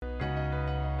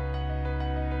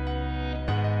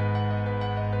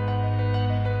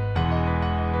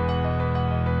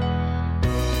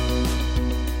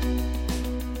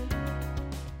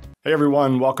Hey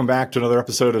everyone, welcome back to another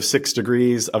episode of 6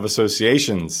 Degrees of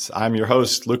Associations. I'm your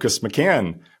host, Lucas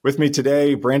McCann. With me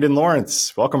today, Brandon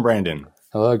Lawrence. Welcome, Brandon.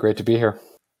 Hello, great to be here.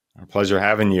 Our pleasure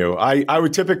having you. I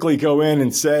would typically go in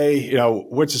and say,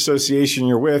 which association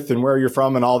you're with and where you're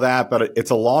from and all that, but it's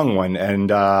a long one.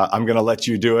 And I'm going to let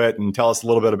you do it and tell us a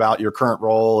little bit about your current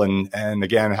role and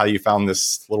again, how you found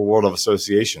this little world of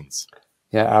associations.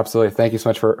 Yeah, absolutely. Thank you so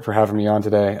much for having me on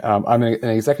today. I'm an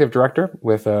executive director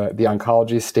with the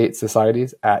Oncology State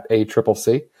Societies at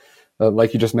ACCC.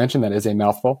 Like you just mentioned, that is a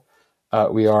mouthful.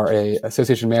 We are a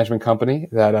association management company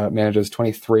that manages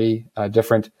 23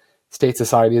 different state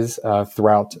societies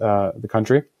throughout the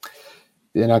country.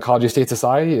 The Oncology State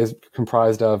Society is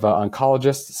comprised of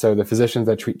oncologists, so the physicians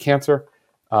that treat cancer,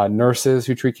 nurses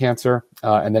who treat cancer,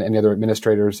 and then any other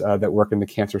administrators that work in the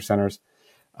cancer centers.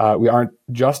 We aren't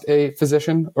just a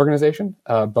physician organization,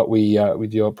 but we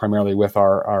deal primarily with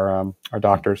our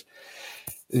doctors.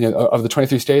 Of the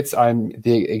 23 states, I'm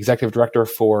the executive director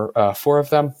for 4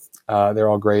 of them. They're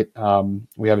all great.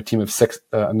 We have a team of 6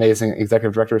 amazing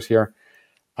executive directors here,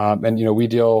 and we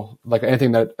deal like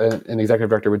anything that an executive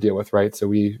director would deal with, right? So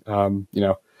we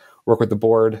work with the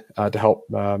board to help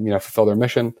fulfill their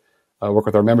mission. Work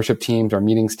with our membership teams, our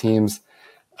meetings teams,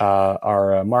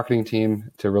 our marketing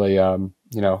team to really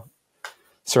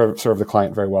serve the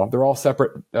client very well. They're all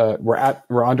separate.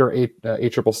 We're under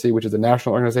ACCC, which is a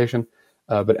national organization,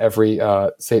 but every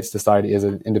state society is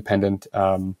an independent,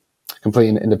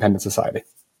 completely independent society.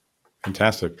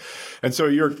 Fantastic. And so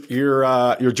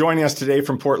you're joining us today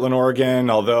from Portland, Oregon.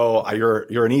 Although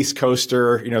you're an East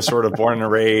Coaster, sort of born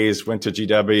and raised, went to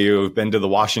GW, been to the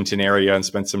Washington area, and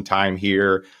spent some time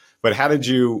here. But how did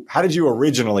you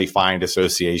originally find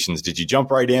associations? Did you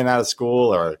jump right in out of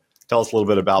school, or tell us a little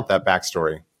bit about that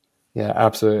backstory? Yeah,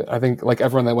 absolutely. I think like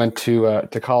everyone that went to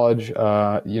college,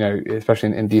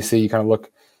 especially in DC, you kind of look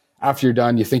after you're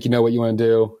done, you think you know what you want to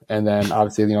do, and then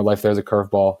obviously life there's a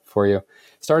curveball for you.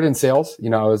 Started in sales.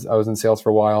 I was in sales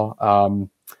for a while,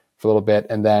 for a little bit,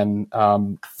 and then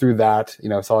through that,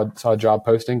 saw a job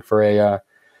posting for a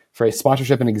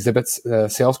sponsorship and exhibits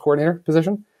sales coordinator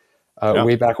position.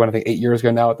 Way back when, I think 8 years ago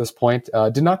now at this point.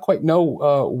 Did not quite know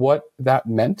what that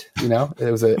meant.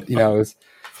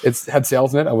 It's had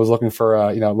sales in it. I was looking for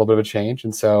a little bit of a change,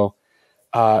 and so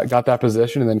got that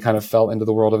position, and then kind of fell into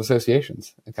the world of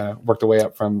associations and kind of worked the way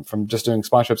up from just doing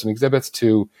sponsorships and exhibits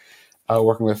to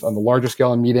working with on the larger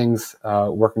scale in meetings,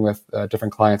 working with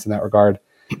different clients in that regard,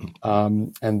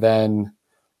 and then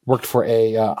worked for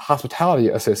a hospitality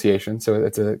association. So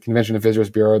it's a convention and visitors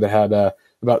bureau that had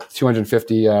about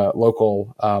 250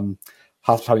 local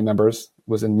hospitality members,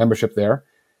 was in membership there,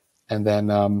 and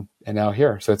then and now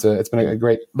here. So it's been a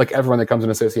great, like everyone that comes in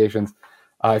associations,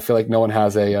 I feel like no one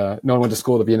went to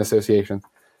school to be in association,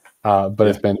 but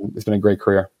it's been a great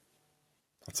career.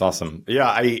 That's awesome.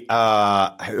 Yeah,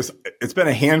 it's been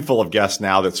a handful of guests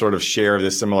now that sort of share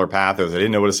this similar path. I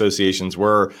didn't know what associations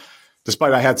were.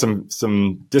 Despite I had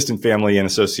some distant family in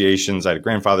associations. I had a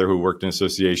grandfather who worked in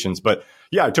associations, but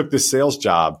yeah, I took this sales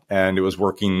job and it was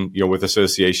working, with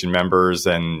association members,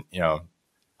 and,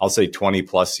 I'll say 20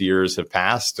 plus years have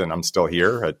passed and I'm still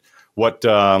here. What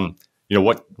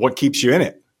keeps you in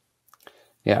it?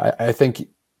 Yeah, I think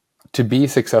to be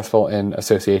successful in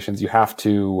associations, you have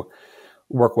to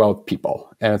work well with people,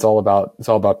 and it's all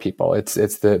about people. It's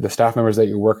the staff members that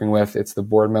you're working with. It's the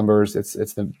board members. It's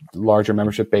the larger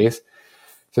membership base.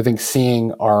 So I think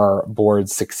seeing our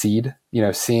boards succeed,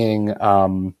 seeing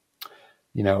our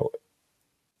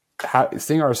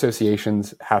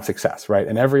associations have success, right?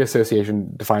 And every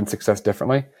association defines success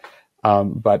differently,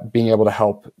 but being able to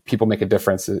help people make a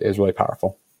difference is really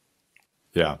powerful.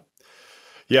 Yeah.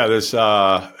 There's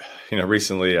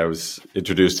recently I was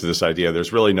introduced to this idea.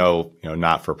 There's really no,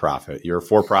 not for profit. You're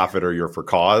for profit or you're for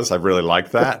cause. I really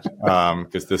like that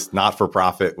because this not for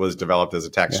profit was developed as a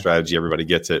tax strategy. Everybody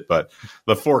gets it, but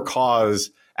the for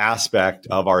cause aspect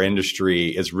of our industry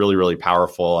is really, really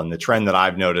powerful. And the trend that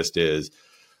I've noticed is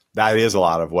that is a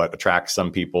lot of what attracts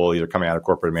some people, either coming out of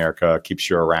corporate America, keeps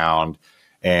you around.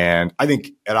 And I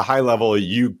think at a high level,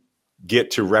 you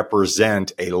get to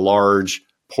represent a large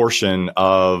portion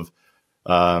of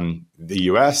the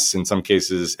U.S., in some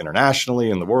cases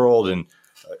internationally in the world, and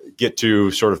get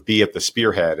to sort of be at the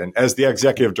spearhead. And as the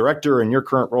executive director in your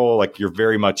current role, like you're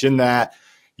very much in that.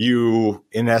 You,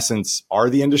 in essence, are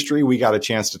the industry. We got a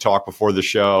chance to talk before the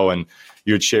show, and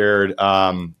you had shared,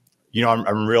 I'm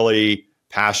really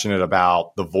passionate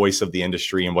about the voice of the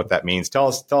industry and what that means. Tell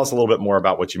us a little bit more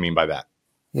about what you mean by that.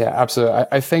 Yeah, absolutely.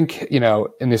 I think, in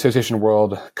the association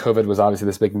world, COVID was obviously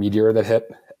this big meteor that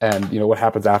hit. And, what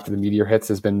happens after the meteor hits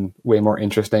has been way more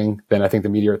interesting than I think the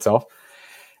meteor itself.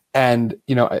 And,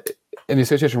 in the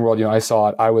association world, I saw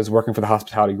it. I was working for the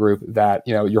hospitality group that,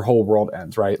 your whole world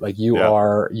ends, right? Like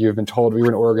you've been told, we were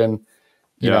in Oregon,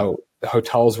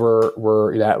 hotels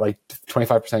were at like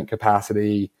 25%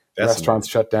 capacity. Restaurants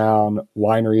shut down.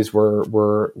 Wineries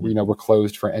were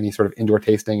closed for any sort of indoor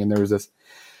tasting. And there was this,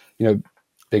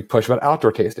 big push about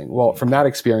outdoor tasting. Well, from that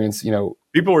experience,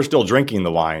 people were still drinking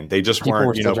the wine. They just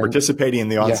weren't, participating in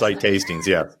the on-site tastings.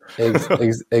 Yeah,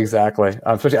 exactly.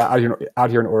 Especially out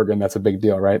here in Oregon, that's a big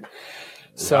deal, right?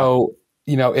 So,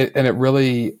 it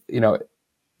really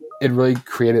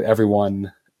created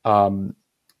everyone.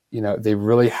 They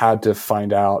really had to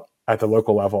find out at the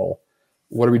local level,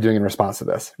 what are we doing in response to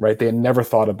this, right? They had never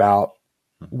thought about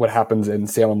what happens in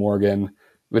Salem, Oregon,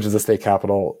 which is the state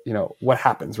capital, what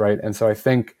happens, right? And so I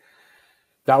think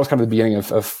that was kind of the beginning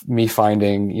of me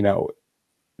finding,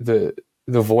 the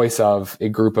voice of a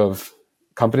group of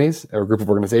companies or a group of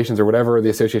organizations or whatever the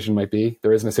association might be.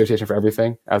 There is an association for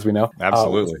everything, as we know.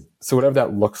 Absolutely. So whatever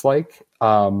that looks like,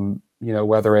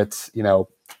 whether it's,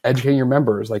 educating your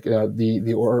members, like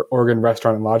the Oregon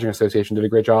Restaurant and Lodging Association did a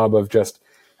great job of just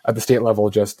at the state level,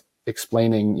 just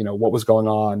explaining, what was going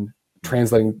on,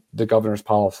 translating the governor's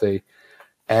policy.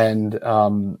 And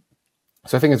so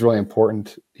I think it's really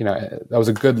important, that was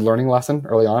a good learning lesson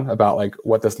early on about like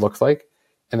what this looks like.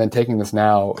 And then taking this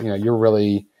now, you're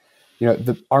really,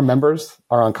 our members,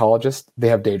 our oncologists, they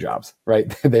have day jobs, right?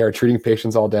 They are treating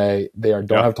patients all day. They don't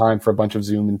have time for a bunch of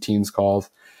Zoom and Teams calls.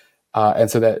 And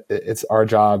so that it's our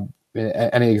job,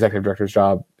 any executive director's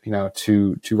job,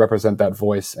 to represent that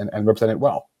voice and represent it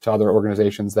well to other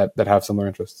organizations that have similar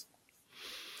interests.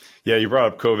 Yeah, you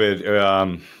brought up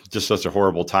COVID, just such a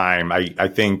horrible time. I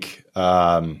think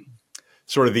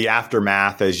sort of the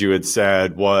aftermath, as you had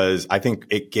said, was I think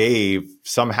it gave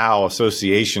somehow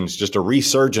associations just a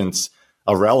resurgence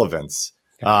of relevance.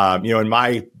 In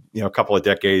my couple of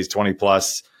decades, 20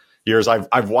 plus years,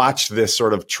 I've watched this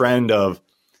sort of trend of,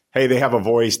 hey, they have a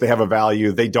voice, they have a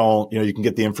value, they don't. You can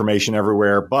get the information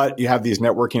everywhere, but you have these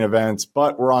networking events,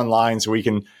 but we're online, so we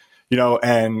can,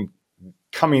 and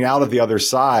coming out of the other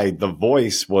side, the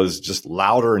voice was just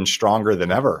louder and stronger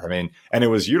than ever. I mean, and it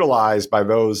was utilized by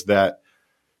those that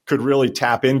could really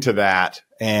tap into that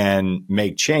and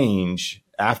make change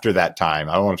after that time.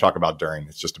 I don't want to talk about during.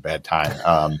 It's just a bad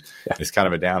time. It's kind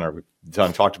of a downer.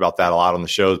 We've talked about that a lot on the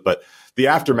shows, but the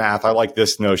aftermath, I like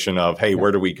this notion of, hey,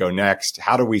 where do we go next?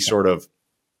 How do we sort of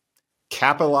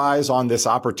capitalize on this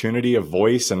opportunity of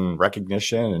voice and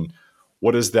recognition? And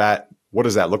what does that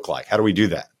look like? How do we do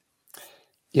that?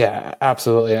 Yeah,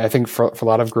 absolutely. And I think for a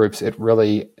lot of groups, it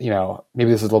really, maybe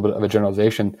this is a little bit of a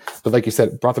generalization, but like you said,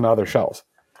 it brought them out of their shells,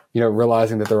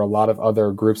 realizing that there are a lot of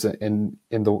other groups in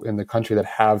the country that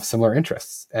have similar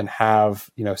interests and have,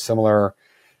 similar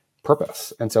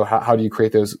purpose. And so how do you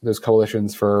create those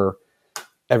coalitions for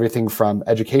everything from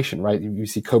education, right? You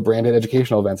see co-branded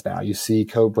educational events now, you see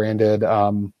co-branded,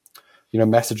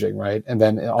 messaging, right? And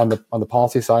then on the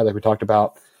policy side, like we talked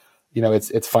about,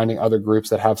 it's finding other groups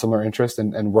that have similar interests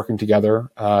and working together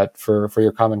for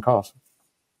your common cause.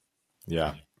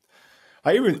 Yeah,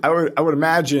 I would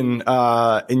imagine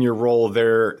in your role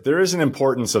there is an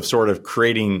importance of sort of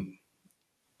creating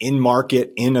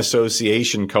in-market,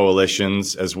 in-association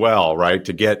coalitions as well, right?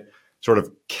 To get sort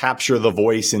of capture the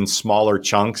voice in smaller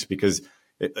chunks, because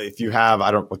if you have,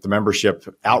 what the membership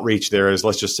outreach there is,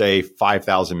 let's just say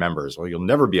 5,000 members. Well, you'll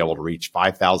never be able to reach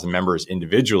 5,000 members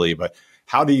individually, but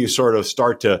how do you sort of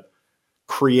start to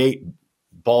create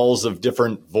balls of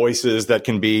different voices that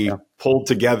can be pulled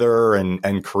together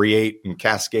and create and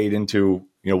cascade into,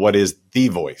 what is the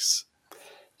voice?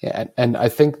 Yeah. And I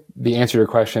think the answer to your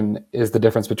question is the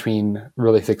difference between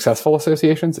really successful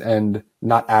associations and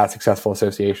not as successful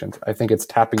associations. I think it's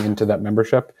tapping into that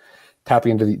membership,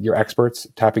 tapping into your experts,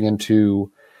 tapping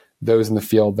into those in the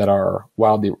field that are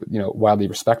widely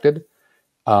respected.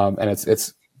 And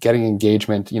it's getting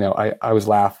engagement. I always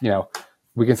laugh,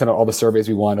 we can send out all the surveys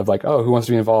we want of like, oh, who wants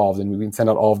to be involved? And we can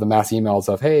send out all of the mass emails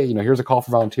of, hey, here's a call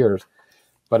for volunteers.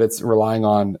 But it's relying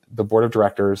on the board of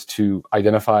directors to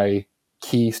identify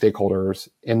key stakeholders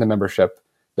in the membership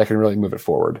that can really move it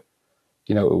forward.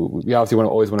 We obviously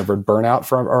always want to avoid burnout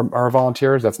for our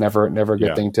volunteers. That's never a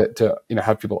good thing to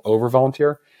have people over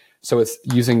volunteer. So it's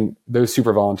using those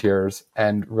super volunteers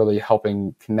and really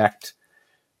helping connect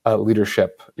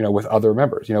leadership, with other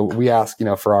members. We ask,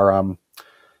 for our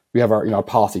we have our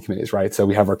policy committees, right? So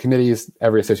we have our committees.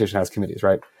 Every association has committees,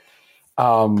 right?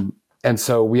 And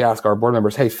so we ask our board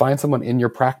members, hey, find someone in your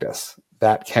practice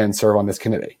that can serve on this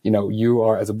committee. You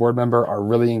are, as a board member, are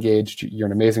really engaged. You're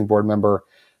an amazing board member.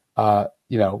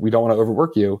 We don't want to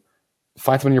overwork you.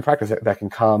 find someone in your practice that can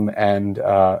come and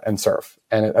serve.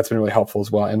 And that's been really helpful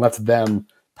as well, and lets them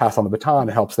pass on the baton.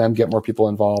 It helps them get more people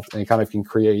involved, and it kind of can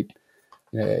create,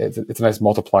 it's a nice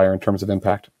multiplier in terms of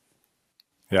impact.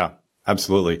 Yeah,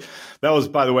 absolutely. That was,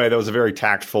 by the way, a very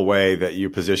tactful way that you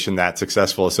position that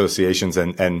successful associations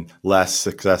and less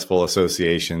successful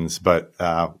associations. But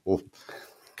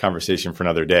conversation for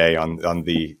another day on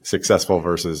the successful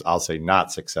versus, I'll say,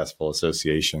 not successful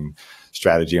association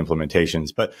strategy implementations.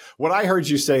 But what I heard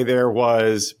you say there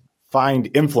was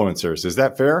find influencers. Is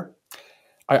that fair?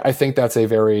 I think that's a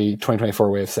very 2024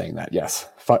 way of saying that. Yes,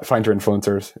 find your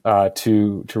influencers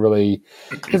to really.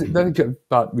 Because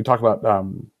we talk about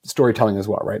storytelling as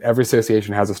well, right? Every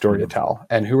association has a story to tell,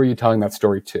 and who are you telling that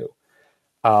story to?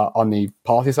 On the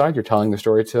policy side, you're telling the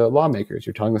story to lawmakers.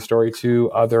 You're telling the story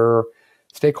to other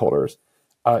stakeholders.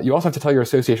 You also have to tell your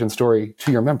association story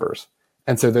to your members,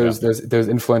 and so those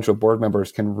influential board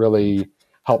members can really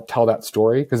help tell that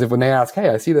story. Because when they ask, "Hey,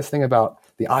 I see this thing about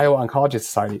the Iowa Oncology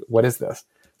Society. What is this?"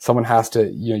 Someone has to,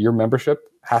 your membership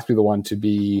has to be the one to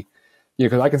be,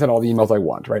 because I can send all the emails I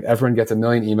want, right? Everyone gets a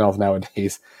million emails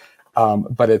nowadays,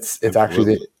 but it's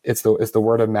actually it's the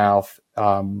word of mouth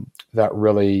that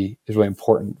really is really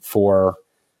important for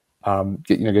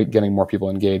getting more people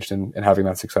engaged and having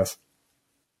that success.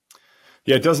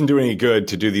 Yeah, it doesn't do any good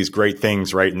to do these great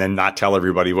things, right, and then not tell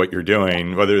everybody what you're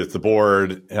doing, whether it's the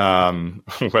board,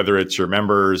 whether it's your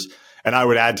members. And I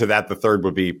would add to that, the third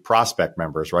would be prospect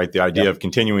members, right? The idea of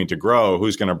continuing to grow,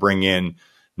 who's going to bring in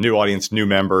new audience, new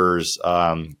members,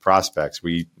 prospects.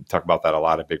 We talk about that a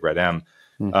lot at Big Red M.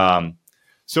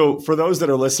 So for those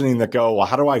that are listening that go, well,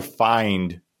 how do I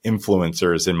find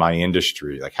influencers in my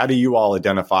industry? Like, how do you all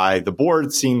identify? The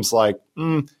board seems like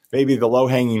maybe the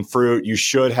low-hanging fruit. You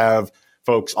should have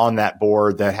folks on that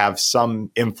board that have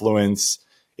some influence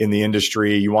in the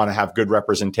industry. You want to have good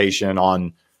representation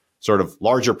on sort of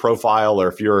larger profile, or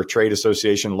if you're a trade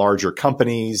association, larger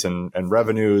companies and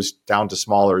revenues down to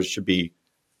smaller should be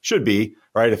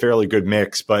right, a fairly good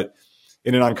mix. But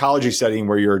in an oncology setting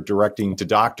where you're directing to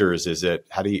doctors,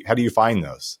 how do you find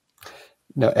those?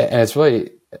 No,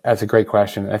 and that's a great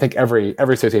question. I think every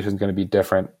association is going to be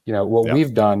different. What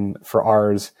we've done for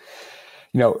ours,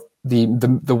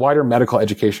 the wider medical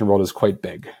education world is quite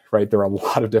big, right? There are a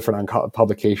lot of different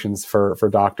publications for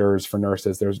doctors, for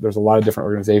nurses. There's a lot of different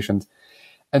organizations.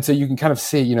 And so you can kind of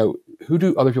see, who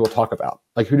do other people talk about?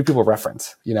 Like, who do people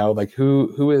reference? Like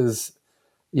who is,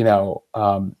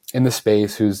 in the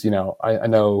space, who's, I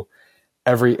know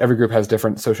every group has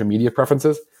different social media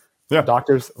preferences. Yeah.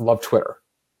 Doctors love Twitter.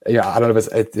 Yeah, I don't know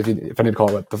if I need to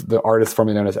call it the artist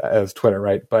formerly known as Twitter,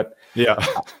 right? But yeah,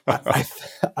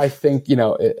 I think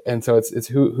and so it's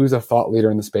who's a thought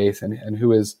leader in the space and who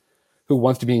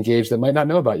wants to be engaged that might not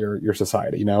know about your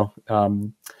society.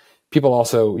 People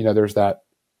also there's that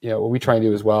what we try and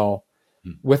do as well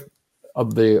with a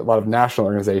lot of national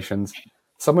organizations.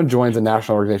 Someone joins a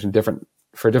national organization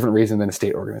for a different reason than a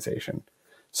state organization.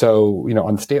 So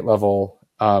on the state level,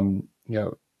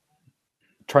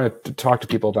 trying to talk to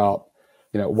people about,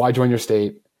 why join your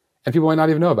state, and people might not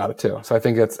even know about it too. So I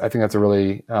think that's a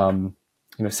really,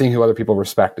 seeing who other people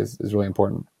respect is really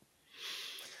important.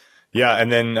 Yeah.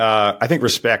 And then, I think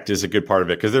respect is a good part of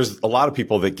it, because there's a lot of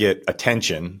people that get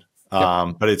attention,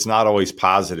 but it's not always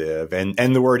positive.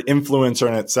 And the word influencer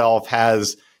in itself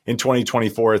has in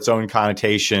 2024 its own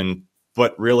connotation,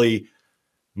 but really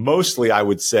mostly I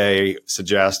would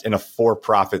suggest in a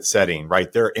for-profit setting, right?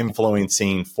 They're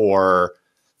influencing for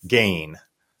gain,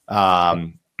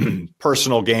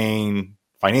 personal gain,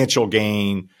 financial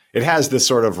gain. It has this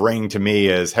sort of ring to me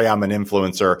as, hey, I'm an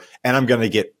influencer and I'm going to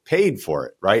get paid for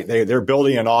it, right? They're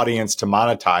building an audience to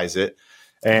monetize it.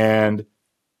 And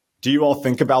do you all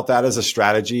think about that as a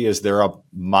strategy? Is there a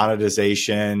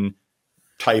monetization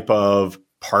type of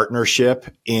partnership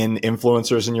in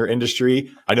influencers in your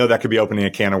industry? I know that could be opening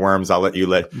a can of worms. I'll let you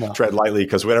tread lightly,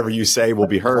 because whatever you say will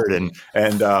be heard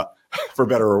and for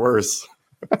better or worse.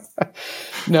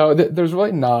 No, there's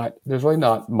really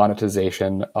not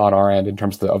monetization on our end in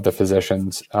terms of the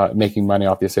physicians making money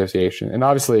off the association. And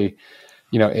obviously,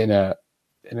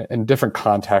 in different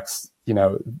contexts,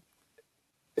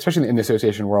 especially in the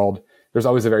association world, there's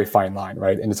always a very fine line,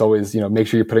 right? And it's always, make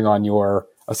sure you're putting on your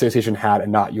association hat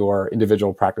and not your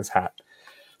individual practice hat.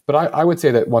 But I would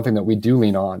say that one thing that we do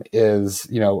lean on is,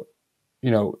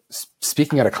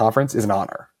 speaking at a conference is an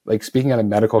honor. Like speaking at a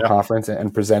medical conference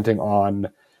and presenting on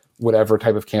whatever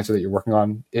type of cancer that you're working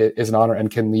on is an honor and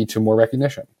can lead to more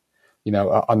recognition.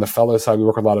 On the fellow side, we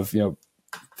work with a lot of,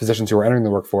 physicians who are entering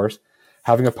the workforce.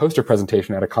 Having a poster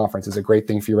presentation at a conference is a great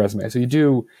thing for your resume. So you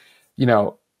do,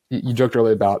 you joked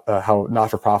earlier about how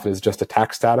not-for-profit is just a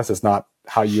tax status. It's not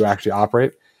how you actually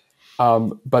operate.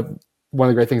 But one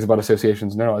of the great things about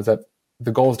associations now is that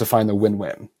the goal is to find the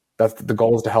win-win. That's the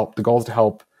goal is to help. The goal is to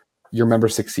help your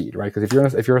members succeed, right?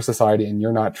 Because if you're a society and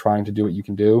you're not trying to do what you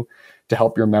can do to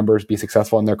help your members be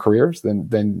successful in their careers,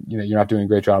 then you're not doing a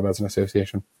great job as an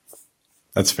association.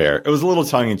 That's fair. It was a little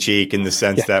tongue in cheek in the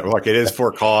sense that, look, it is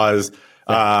for cause.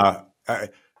 Yeah.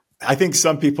 I think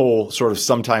some people sort of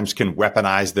sometimes can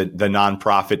weaponize the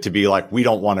nonprofit to be like, we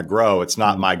don't want to grow. It's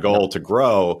not my goal to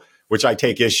grow, which I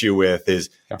take issue with is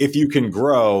if you can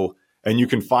grow and you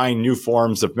can find new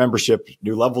forms of membership,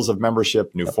 new levels of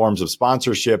membership, new forms of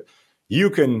sponsorship, you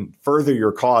can further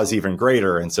your cause even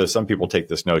greater. And so some people take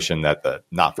this notion that the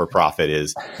not-for-profit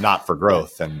is not for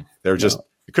growth. And they're just,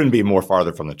 it couldn't be more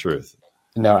farther from the truth.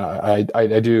 No,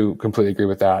 I do completely agree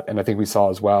with that. And I think we saw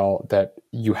as well that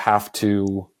you have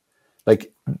to,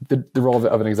 like the role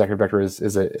of an executive director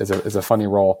is a funny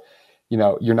role.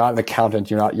 You're not an accountant.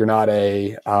 You're not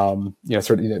a,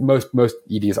 most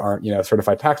EDs aren't,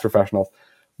 certified tax professionals,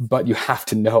 but you have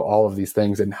to know all of these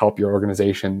things and help your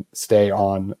organization stay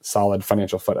on solid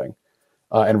financial footing,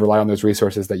 and rely on those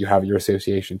resources that you have at your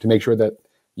association to make sure that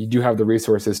you do have the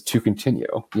resources to continue.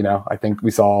 I think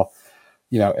we saw,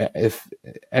 if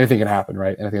anything can happen,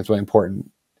 right? And I think it's really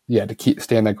important, to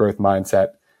stay in that growth mindset.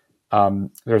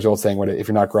 There's an old saying, if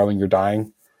you're not growing, you're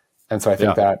dying. And so I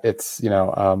think that it's,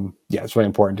 it's really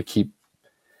important to keep,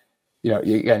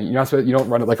 again, you don't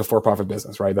run it like a for-profit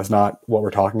business, right? That's not what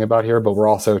we're talking about here, but we're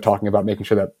also talking about making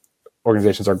sure that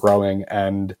organizations are growing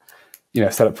and,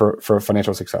 set up for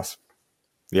financial success.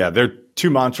 Yeah. There are two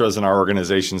mantras in our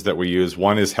organizations that we use.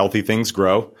 One is healthy things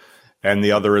grow, and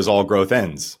the other is all growth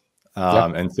ends.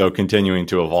 And so continuing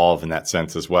to evolve in that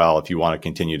sense as well, if you want to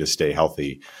continue to stay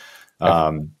healthy.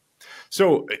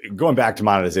 So going back to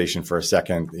monetization for a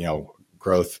second,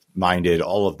 growth minded,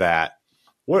 all of that,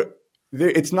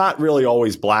 it's not really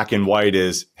always black and white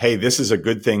as, hey, this is a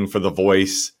good thing for the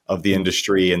voice of the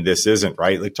industry and this isn't,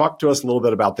 right? Like, talk to us a little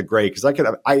bit about the gray, because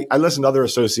I listen to other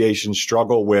associations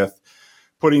struggle with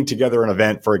putting together an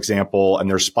event, for example, and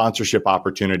there's sponsorship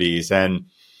opportunities, and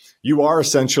you are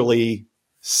essentially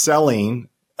selling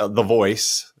the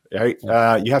voice, right?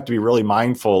 You have to be really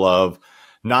mindful of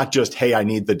not just, hey, I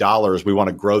need the dollars, we want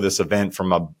to grow this event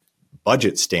from a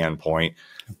budget standpoint,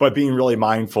 but being really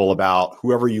mindful about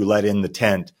whoever you let in the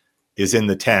tent is in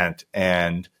the tent,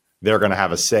 and they're going to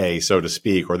have a say, so to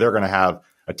speak, or they're going to have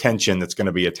attention that's going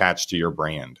to be attached to your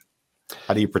brand.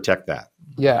 How do you protect that?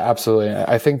 Yeah, absolutely.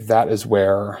 I think that is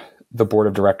where the board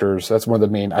of directors, that's one of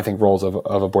the main, I think, roles of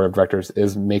a board of directors,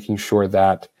 is making sure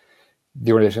that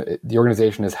the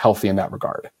organization is healthy in that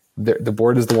regard. The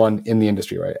board is the one in the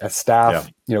industry, right? As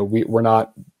staff, we're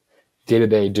not day to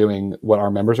day doing what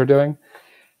our members are doing.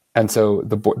 And so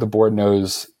the board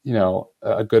knows,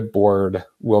 a good board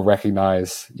will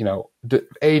recognize,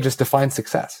 just define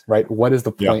success, right? What is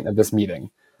the point of this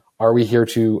meeting? Are we here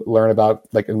to learn about,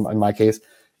 like in my case,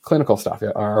 clinical stuff?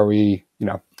 Are we,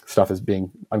 stuff is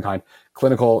being unkind,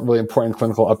 really important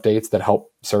clinical updates that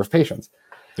help serve patients?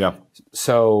 Yeah.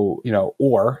 So,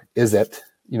 or is it,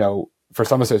 for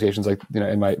some associations, like,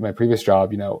 in my previous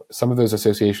job, some of those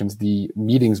associations, the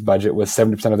meetings budget was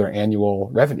 70% of their annual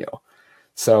revenue.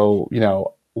 So,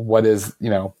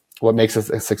 what makes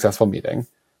a successful meeting?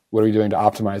 What are we doing to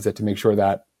optimize it to make sure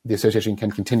that the association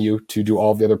can continue to do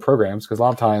all of the other programs? Because a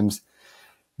lot of times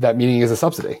that meeting is a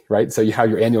subsidy, right? So you have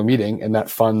your annual meeting, and that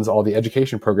funds all the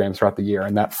education programs throughout the year,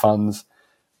 and that funds,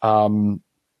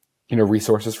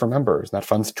 resources for members, and that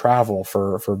funds travel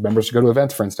for members to go to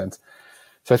events, for instance.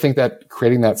 So I think that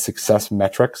creating that success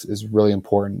metrics is really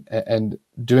important, and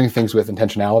doing things with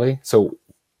intentionality. So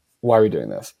why are we doing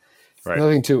this? Right.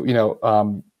 Another thing too, I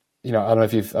don't know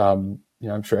if you've, I'm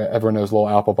sure everyone knows Lowell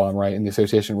Applebaum, right, in the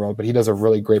association world, but he does a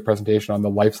really great presentation on the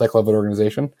life cycle of an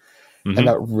organization. Mm-hmm. And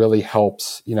that really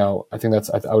helps, I think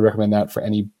I would recommend that for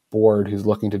any board who's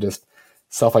looking to just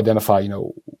self-identify,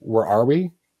 where are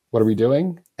we? What are we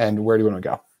doing? And where do we want to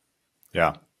go?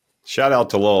 Yeah. Shout out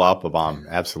to Lowell Applebaum.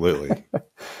 Absolutely.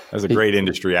 As a great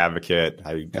industry advocate,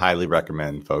 I highly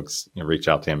recommend folks reach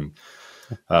out to him,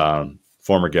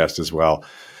 former guest as well.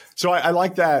 So I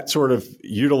like that sort of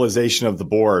utilization of the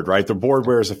board, right? The board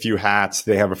wears a few hats.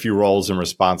 They have a few roles and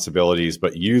responsibilities,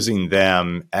 but using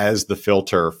them as the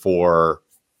filter for,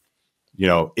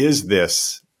 is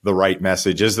this the right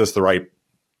message? Is this the right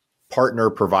partner,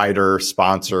 provider,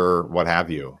 sponsor, what have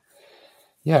you?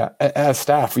 Yeah. As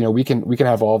staff, we can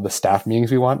have all the staff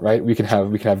meetings we want, right? We can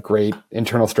have great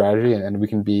internal strategy, and we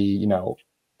can be,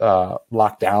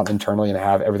 locked down internally and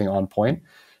have everything on point,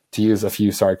 to use a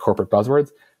few, corporate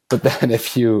buzzwords. But then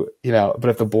if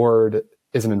the board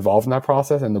isn't involved in that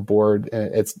process, and the board,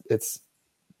 it's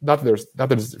not that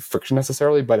there's friction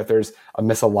necessarily, but if there's a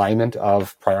misalignment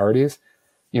of priorities,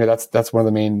 that's one of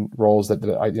the main roles that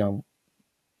I,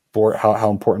 board, how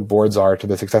important boards are to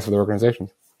the success of the organization.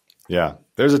 Yeah,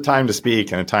 there's a time to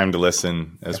speak and a time to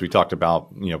listen, as we talked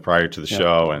about, prior to the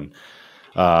show. And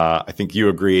I think you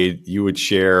agreed you would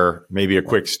share maybe a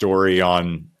quick story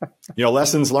on,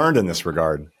 lessons learned in this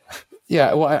regard.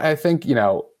 Yeah, well, I think,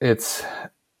 it's,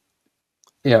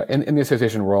 in the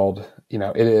association world,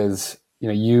 it is,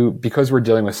 because we're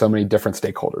dealing with so many different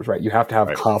stakeholders, right? You have to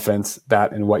have confidence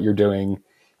that in what you're doing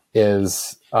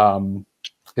is in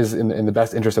the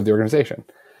best interest of the organization.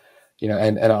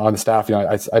 And on the staff,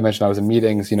 I mentioned I was in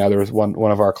meetings. There was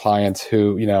one of our clients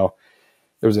who,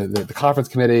 there was the conference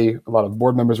committee. A lot of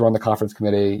board members were on the conference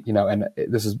committee. And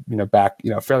this is back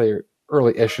fairly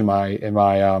early-ish in my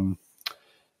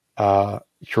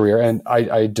career, and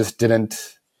I just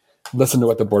didn't listen to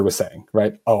what the board was saying.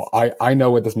 Right? Oh, I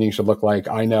know what this meeting should look like.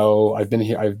 I know I've been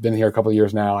here a couple of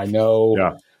years now. I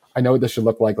know what this should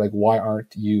look like. Like, why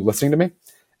aren't you listening to me?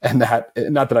 And that,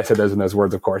 not that I said those in those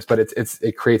words, of course, but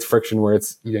it creates friction where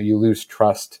it's, you lose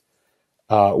trust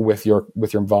with your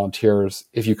volunteers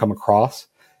if you come across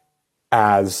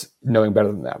as knowing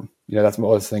better than them. That's my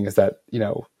other thing, is that,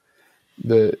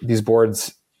 these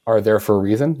boards are there for a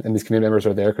reason, and these community members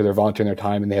are there because they're volunteering their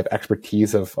time and they have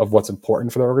expertise of what's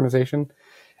important for their organization.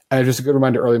 And it's just a good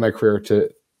reminder early in my career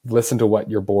to listen to what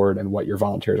your board and what your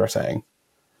volunteers are saying.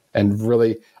 And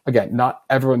really, again, not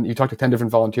everyone, you talk to 10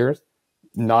 different volunteers,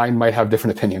 9 might have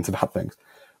different opinions about things,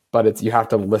 but you have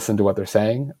to listen to what they're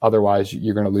saying. Otherwise,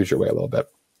 you're going to lose your way a little bit.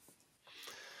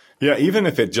 Yeah, even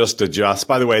if it just adjusts.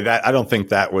 By the way, that I don't think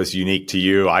that was unique to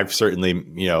you. I've certainly,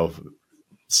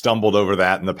 stumbled over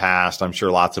that in the past. I'm sure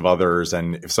lots of others.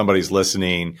 And if somebody's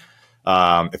listening,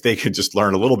 if they could just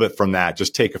learn a little bit from that,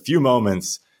 just take a few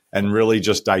moments and really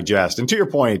just digest. And to your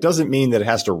point, it doesn't mean that it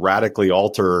has to radically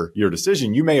alter your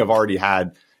decision. You may have already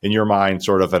had in your mind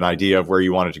sort of an idea of where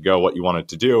you wanted to go, what you wanted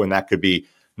to do. And that could be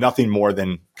nothing more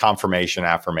than confirmation,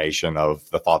 affirmation of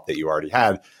the thought that you already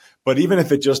had. But even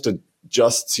if it just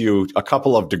adjusts you a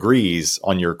couple of degrees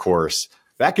on your course,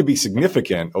 that could be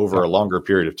significant over a longer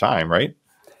period of time, right?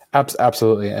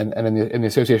 Absolutely. And in the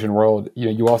association world,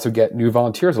 you also get new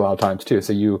volunteers a lot of times too.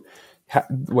 So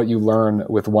what you learn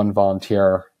with one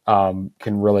volunteer can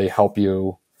really help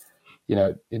you,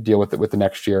 deal with it with the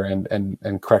next year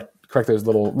and correct those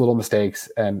little mistakes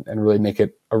and really make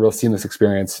it a real seamless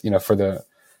experience, for the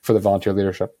volunteer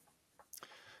leadership.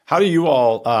 How do you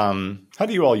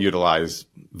all utilize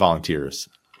volunteers?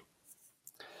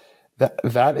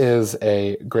 That is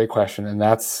a great question, and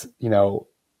that's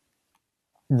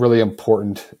really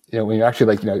important. When you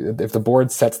actually if the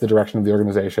board sets the direction of the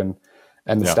organization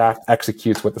and the staff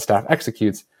executes what the staff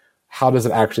executes, how does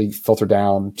it actually filter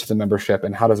down to the membership,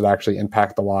 and how does it actually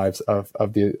impact the lives of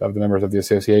the members of the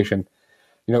association?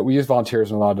 We use volunteers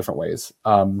in a lot of different ways.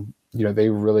 They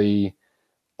really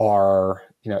are,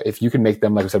 if you can make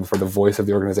them, like I said before, the voice of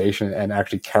the organization and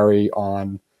actually carry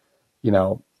on,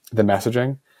 the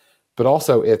messaging, but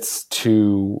also it's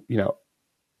to,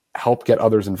 help get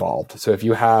others involved. So if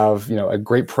you have, a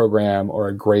great program or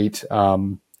a great,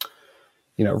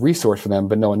 resource for them,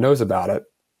 but no one knows about it,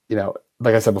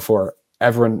 like I said before,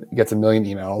 everyone gets a million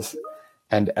emails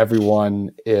and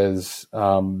everyone is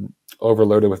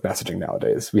overloaded with messaging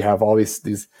nowadays. We have all these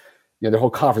their whole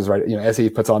conference, right? SAE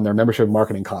puts on their membership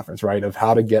marketing conference, right? Of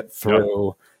how to get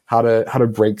through, how to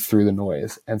break through the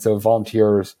noise. And so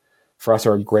volunteers for us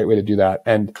are a great way to do that.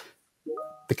 And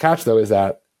the catch though is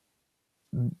that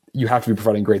you have to be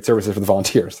providing great services for the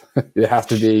volunteers. It has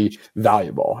to be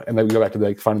valuable. And then we go back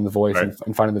to finding the voice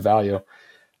and finding the value.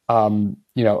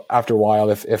 After a while,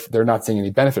 if they're not seeing any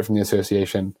benefit from the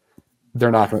association,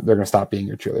 they're going to stop being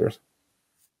your cheerleaders.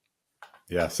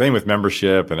 Yeah. Same with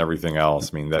membership and everything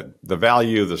else. I mean, that the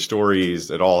value, the stories,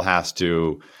 it all has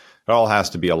to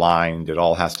be aligned. It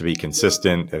all has to be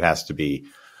consistent. It has to be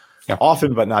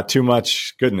often, but not too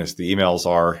much. Goodness, the emails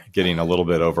are getting a little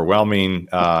bit overwhelming.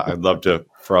 I'd love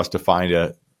for us to find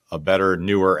a better,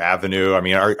 newer avenue. I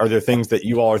mean, are there things that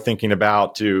you all are thinking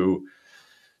about to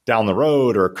down the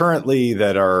road or currently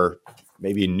that are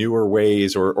maybe newer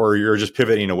ways, or you're just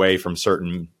pivoting away from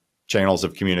certain channels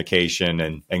of communication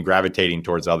and gravitating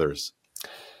towards others?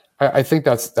 I think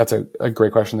that's a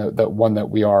great question, that one that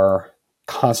we are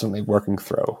constantly working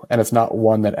through. And it's not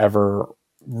one that ever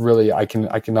really, I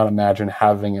cannot imagine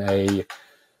having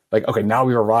okay, now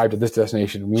we've arrived at this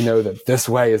destination. We know that this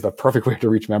way is the perfect way to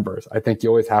reach members. I think you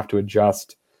always have to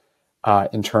adjust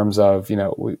in terms of,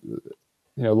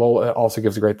 Lowell also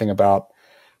gives a great thing about,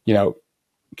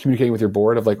 communicating with your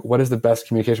board of what is the best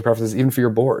communication preferences, even for your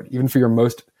board, even for your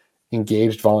most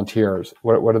engaged volunteers.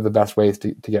 What are the best ways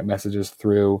to get messages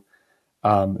through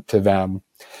to them?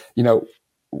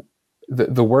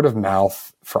 The word of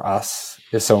mouth for us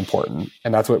is so important,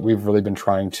 and that's what we've really been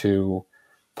trying to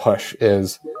push.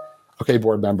 Is, okay,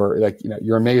 board member,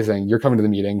 you're amazing. You're coming to the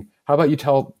meeting. How about you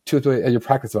tell two or three at your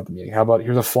practice about the meeting? How about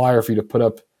here's a flyer for you to put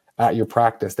up at your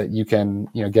practice that you can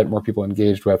get more people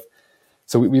engaged with.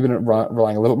 So we've been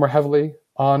relying a little bit more heavily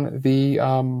on the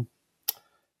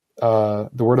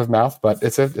word of mouth, but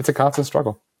it's a constant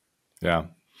struggle. Yeah.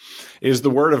 Is the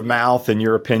word of mouth, in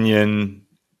your opinion,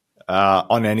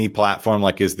 on any platform,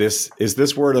 is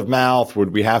this word of mouth?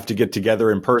 Would we have to get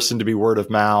together in person to be word of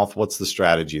mouth? What's the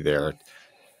strategy there?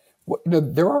 Well,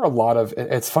 there are a lot of,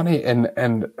 it's funny, and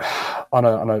on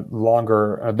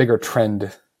a bigger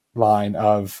trend line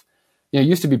of, it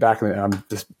used to be back in the, I'm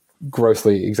just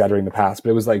grossly exaggerating the past, but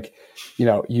it was there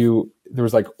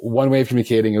was one way of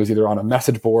communicating. It was either on a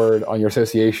message board on your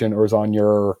association, or it was on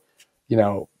your,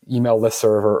 email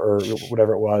listserv or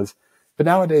whatever it was. But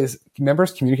nowadays,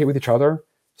 members communicate with each other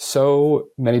so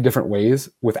many different ways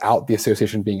without the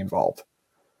association being involved.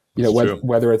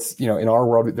 Whether it's, in our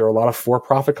world, there are a lot of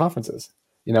for-profit conferences,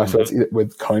 so it's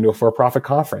with going to a for-profit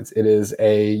conference. It is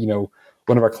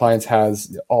one of our clients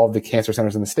has all of the cancer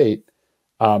centers in the state.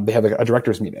 They have a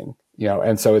director's meeting,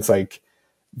 and so it's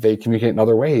they communicate in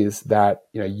other ways that,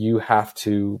 you have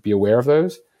to be aware of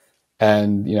those.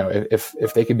 And,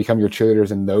 if they can become your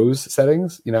cheerleaders in those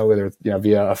settings, whether it's,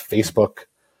 via a Facebook,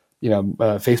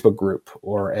 Facebook group,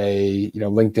 or a,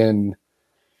 LinkedIn,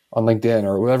 on LinkedIn,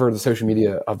 or whatever the social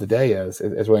media of the day is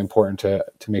really important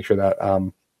to make sure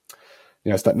that,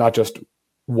 it's not just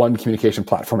one communication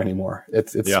platform anymore.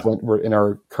 We're in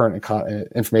our current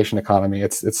information economy.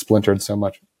 It's splintered so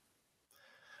much.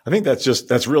 I think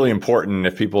that's really important.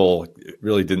 If people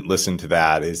really didn't listen to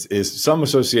that, is some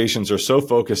associations are so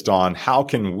focused on how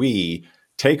can we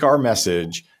take our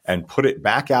message and put it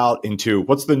back out into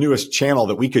what's the newest channel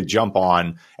that we could jump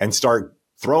on and start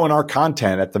throwing our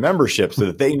content at the membership so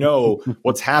that they know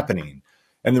what's happening.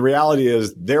 And the reality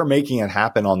is they're making it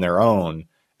happen on their own.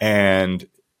 And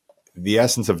the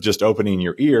essence of just opening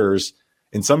your ears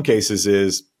in some cases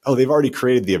is, they've already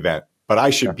created the event, but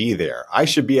I should be there. I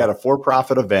should be at a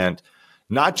for-profit event,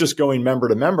 not just going member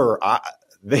to member.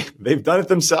 They've done it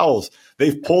themselves.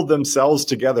 They've pulled themselves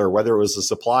together, whether it was a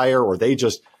supplier or they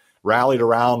just rallied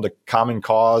around a common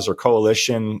cause or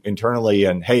coalition internally.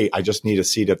 And, hey, I just need a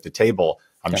seat at the table.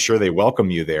 I'm sure they welcome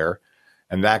you there.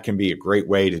 And that can be a great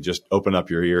way to just open up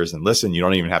your ears and listen. You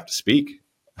don't even have to speak.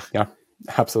 Yeah,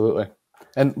 absolutely.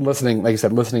 And listening, like you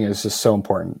said, listening is just so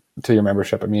important to your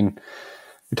membership. I mean,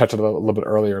 we touched on it a little bit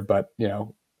earlier, but,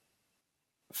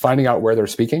 finding out where they're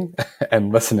speaking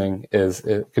and listening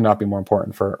it could not be more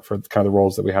important for kind of the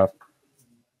roles that we have.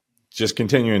 Just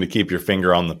continuing to keep your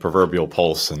finger on the proverbial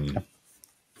pulse and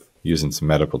using some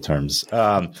medical terms.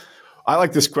 I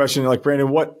like this question. Brandon,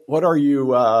 what are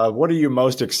you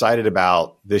most excited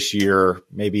about this year,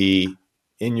 maybe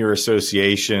in your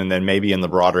association and then maybe in the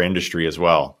broader industry as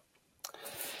well?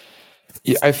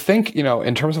 Yeah, I think,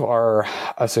 in terms of our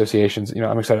associations,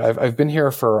 I'm excited. I've been here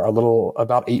for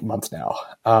about 8 months now.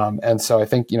 And so I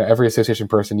think, every association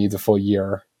person needs a full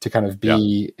year to kind of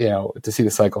be, to see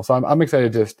the cycle. So I'm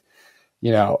excited just,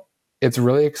 it's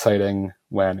really exciting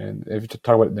and if you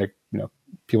talk about,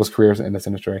 people's careers in this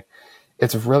industry,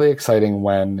 it's really exciting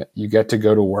when you get to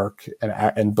go to work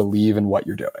and believe in what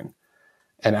you're doing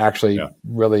and actually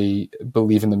really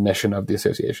believe in the mission of the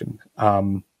association.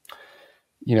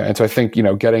 And so I think,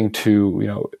 getting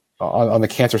to, on the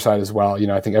cancer side as well,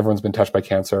 I think everyone's been touched by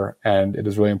cancer, and it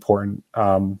is really important.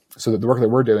 So that the work that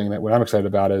we're doing, that what I'm excited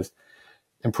about is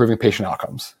improving patient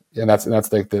outcomes. And that's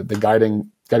like the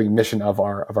guiding mission of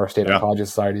our state oncology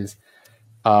societies.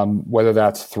 Whether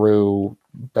that's through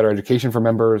better education for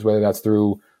members, whether that's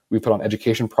through, we put on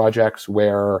education projects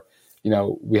where,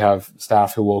 we have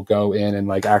staff who will go in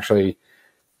and actually,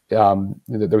 there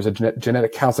was a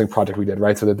genetic counseling project we did,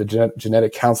 right? So that the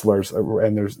genetic counselors,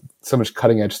 and there's so much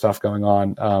cutting edge stuff going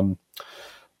on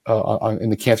in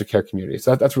the cancer care community.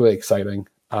 So that's really exciting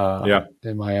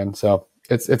in my end. So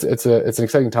it's an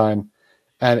exciting time,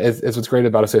 and it's what's great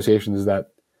about associations is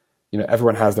that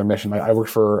everyone has their mission. I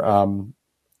worked for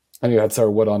I know you had Sarah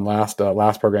Wood on last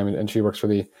program, and she works for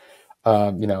the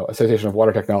Association of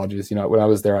Water Technologies. When I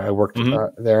was there, I worked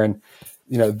there, and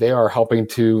they are helping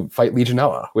to fight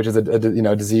Legionella, which is a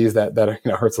disease that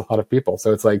hurts a lot of people.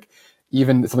 So it's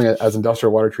even something as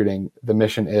industrial water treating, the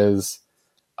mission is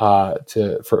for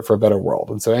a better world.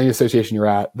 And so any association you're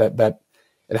at, that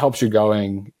it helps you go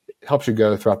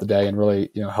throughout the day, and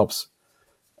really helps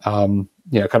kind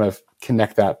of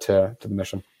connect that to the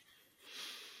mission.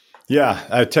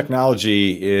 Yeah,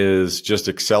 technology is just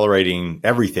accelerating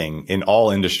everything in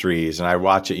all industries. And I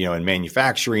watch it, in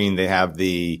manufacturing, they have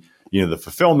the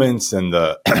fulfillments and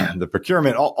the the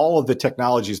procurement, all of the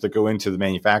technologies that go into the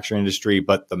manufacturing industry.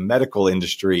 But the medical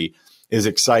industry is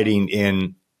exciting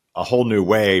in a whole new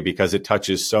way because it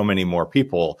touches so many more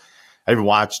people. I even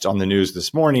watched on the news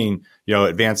this morning,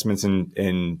 advancements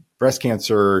in breast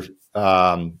cancer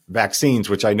vaccines,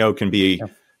 which I know can be,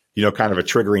 kind of a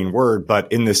triggering word,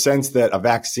 but in the sense that a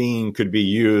vaccine could be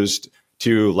used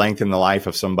to lengthen the life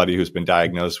of somebody who's been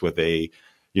diagnosed with a,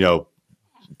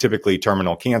 typically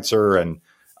terminal cancer. And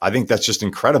I think that's just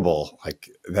incredible. Like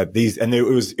that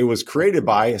it was created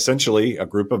by essentially a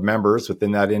group of members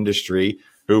within that industry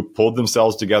who pulled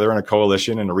themselves together in a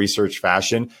coalition in a research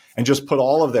fashion and just put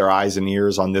all of their eyes and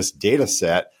ears on this data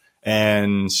set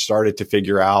and started to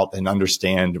figure out and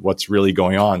understand what's really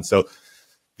going on. So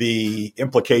the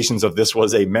implications of this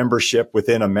was a membership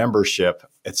within a membership.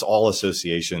 It's all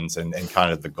associations and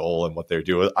kind of the goal and what they're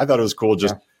doing. I thought it was cool.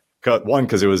 Just one,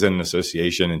 because it was in an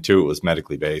association, and two, it was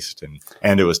medically based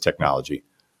and it was technology.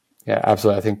 Yeah,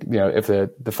 absolutely. I think, if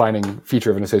the defining feature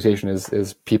of an association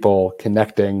is people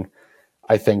connecting,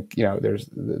 I think, there's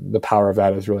the power of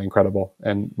that is really incredible,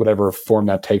 and whatever form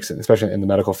that takes, especially in the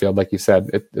medical field, like you said,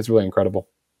 it's really incredible.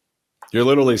 You're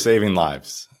literally saving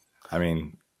lives. I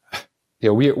mean,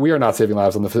 we are not saving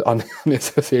lives on the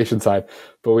association side,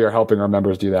 but we are helping our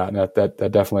members do that, and that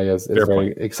definitely is a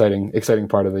very exciting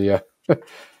part of the.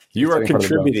 You are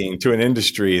contributing to an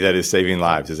industry that is saving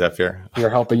lives. Is that fair? You're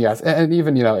helping, yes, and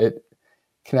even it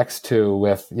connects to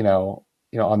with we talk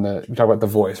about the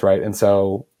voice, right? And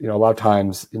so a lot of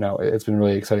times it's been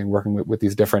really exciting working with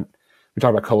these different. We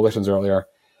talked about coalitions earlier,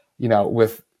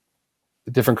 with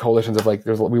different coalitions of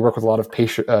we work with a lot of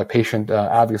patient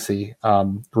advocacy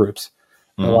groups.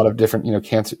 A lot of different,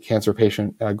 cancer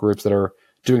patient groups that are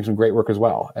doing some great work as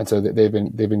well, and so they've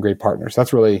been great partners.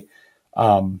 That's really,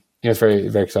 it's very,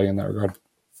 very exciting in that regard.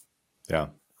 Yeah.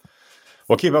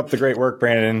 Well, keep up the great work,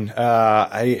 Brandon.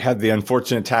 I had the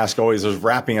unfortunate task always of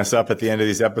wrapping us up at the end of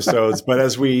these episodes, but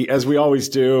as we always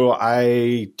do,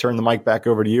 I turn the mic back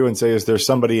over to you and say, is there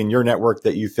somebody in your network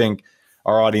that you think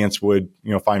our audience would,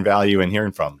 find value in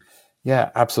hearing from?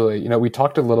 Yeah, absolutely. We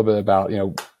talked a little bit about,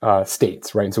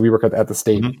 states, right? And so we work at the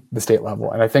state, the state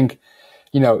level. And I think,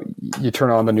 you turn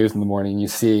on the news in the morning, you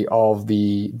see all of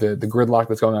the gridlock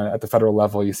that's going on at the federal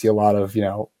level. You see a lot of,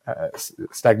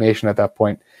 stagnation at that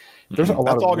point. There's a lot.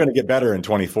 That's all going to get better in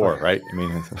 24, right? I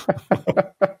mean,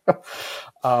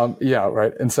 yeah,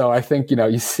 right. And so I think,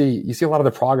 you see a lot of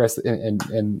the progress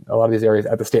in a lot of these areas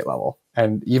at the state level,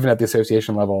 and even at the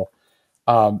association level.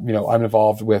 I'm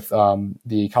involved with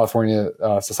the California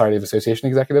Society of Association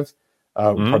Executives,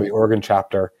 part of the Oregon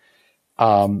chapter,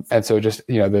 and so just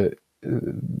the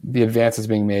advances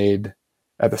being made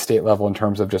at the state level in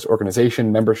terms of just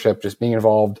organization, membership, just being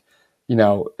involved.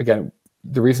 Again,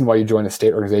 the reason why you join a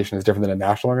state organization is different than a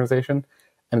national organization,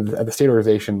 and at the state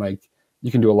organization,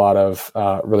 you can do a lot of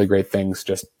really great things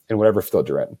just in whatever field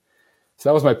you're in. So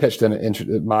that was my pitch. Then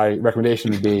my recommendation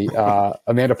would be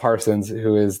Amanda Parsons,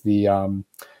 who is she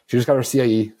just got her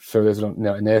CIE. For those who don't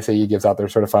know, an ASAE gives out their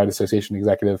certified association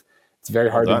executive. It's very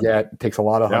hard to get. It takes a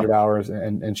lot of 100 hours,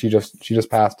 and she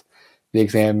just passed the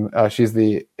exam. She's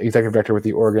the executive director with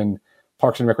the Oregon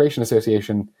Parks and Recreation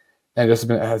Association, and just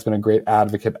has been a great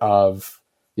advocate of.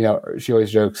 She always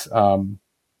jokes, that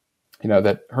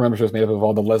her membership is made up of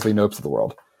all the Leslie Nopes of the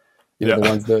world. The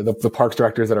ones, the parks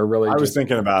directors that are really. I was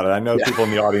thinking about it. I know people in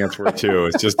the audience were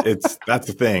too. That's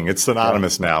the thing. It's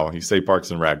synonymous now. You say Parks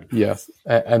and Rec. Yes,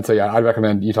 and so I'd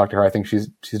recommend you talk to her. I think she's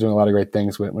doing a lot of great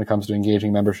things when it comes to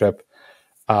engaging membership,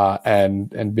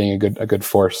 and being a good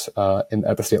force at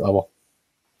the state level.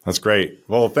 That's great.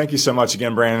 Well, thank you so much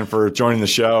again, Brandon, for joining the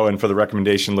show and for the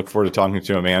recommendation. Look forward to talking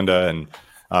to Amanda,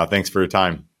 and thanks for your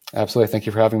time. Absolutely. Thank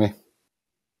you for having me.